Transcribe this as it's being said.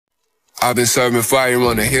I've been serving fire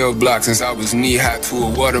on the hill block since I was knee-high to a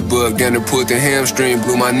water bug. Then to put the hamstring,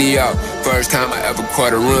 blew my knee out. First time I ever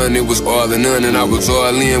caught a run, it was all or none, and I was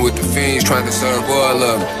all in with the fiends trying to serve all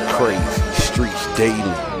of them. Crazy, streets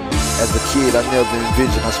daily. As a kid, I never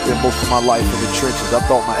envisioned I'd spend most of my life in the trenches. I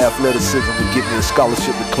thought my athleticism would get me a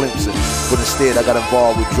scholarship at Clemson, but instead I got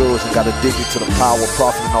involved with drugs and got addicted to the power,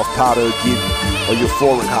 profiting off powder or give you a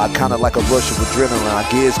euphoric high, kind of like a rush of adrenaline, I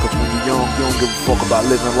guess, because when you're young, you don't give a fuck about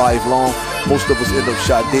living life long. Most of us end up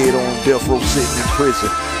shot dead on death row, sitting in prison,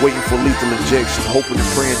 waiting for lethal injection, hoping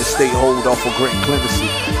and praying the state hold off for great clemency,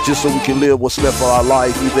 just so we can live what's left of our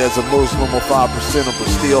life, either as a Muslim or 5%er, but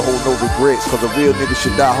still hold no regrets, because a real nigga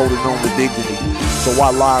should die holding on to dignity. So why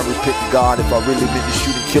lie and repent to God if I really meant to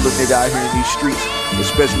shoot and kill a nigga out here in these streets,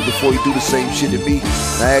 especially before you do the same shit to me?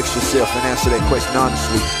 Now ask yourself and answer that question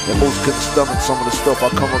honestly. And most couldn't stomach some of the stuff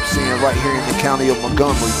I come up seeing right here in the county of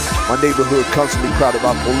Montgomery. My neighborhood constantly crowded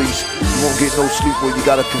by police. You won't get no sleep where you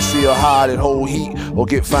gotta conceal, hide, and hold heat, or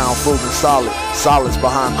get found frozen solid. Solids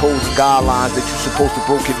behind codes and guidelines that you supposed to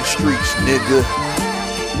broke in the streets, nigga.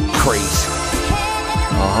 Crazy.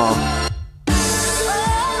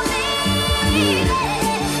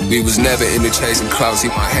 We was never into chasing clout, see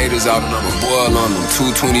my haters out and I'ma boil on them.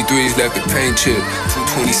 223s left the paint chip,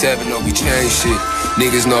 227 know we change shit.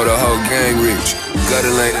 Niggas know the whole gang rich.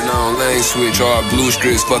 Gutter lane and on lane switch, all blue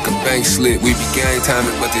strips, fuck a bank slip. We be gang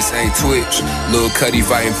timing, but this ain't Twitch. Lil Cuddy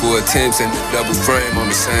fighting for attempts and the double frame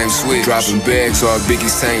on the same switch. Dropping bags, all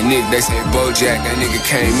Biggie Saint Nick, they say Bojack, that nigga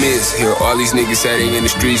can't miss. Hear all these niggas say they in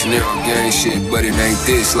the streets and they're on gang shit, but it ain't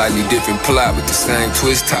this. Slightly different plot with the same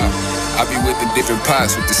twist top. I be with the different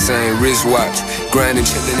pots with the same wristwatch. Grinding,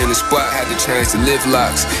 chillin' in the spot, had to change the lift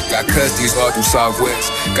locks. Got custodies all through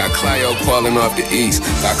Southwest. Got Clio calling off the east.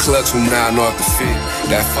 Got clucks from 9 off the fit.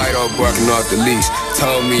 That fight all barking off the leash.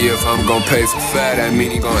 Told me if I'm gon' pay for fat, that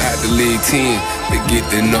mean he gon' have to lead 10. They get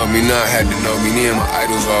to know me now, had to know me then. My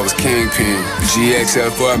idols always Kingpin.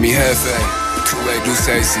 GXL for me Hefe. 2-way do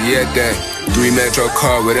say siete. 3 Metro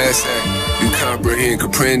car with essay. You comprehend,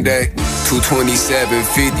 comprende.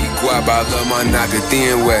 227.50, guap, I love my knock the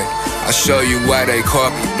thin way. I show you why they call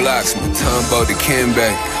me blocks, Matumbo to Kimbe.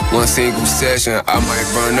 One single session, I might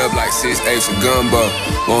burn up like 6/8 of gumbo.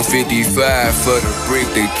 155 for the brick,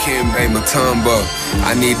 the Kimbe Matumbo.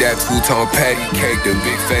 I need that two-tone patty cake, the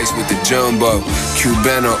big face with the jumbo.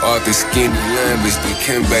 Cubano off the skinny lambus, the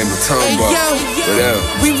Kimbe Matumbo. Hey, yo,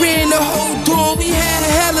 we ran the whole door, we had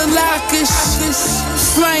a hella lockers.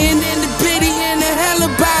 Flying in the biddy in the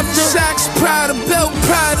helicopter. Socks Prada, belt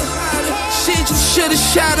Prada. Shit, you should've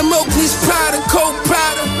shot him. Oakley's Prada, Coke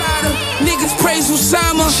Prada. Niggas praise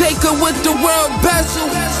Osama, shaker with the world bezel.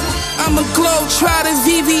 I'm a globetrotter,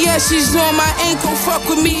 VVS is on my ankle. Fuck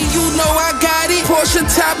with me, you know I got it. Porsche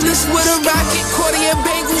topless with a rocket, Cartier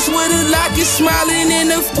bangles with a locket. Smiling in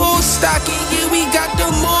the full stocking, yeah, we got the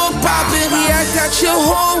more poppin'. Yeah, I got your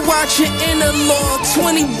whole watching in the law.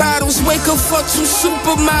 20 bottles, wake up, fuck 2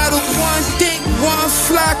 supermodels. 1 dick, 1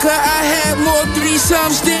 flocker. I had more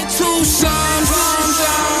threesomes than 2 sons.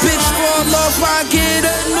 Bitch fall off, I get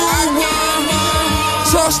a new one.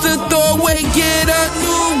 Toss the doorway, get a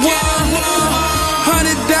new one.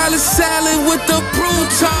 $100 salad with the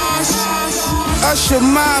croutons. Usher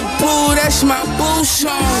my boo, that's my boo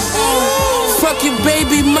song. Fuck your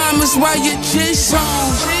baby mamas while you jizz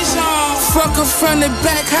on. Fuck her from the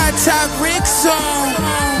back, high top Rick song.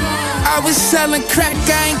 I was selling crack,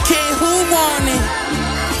 I ain't care who want it.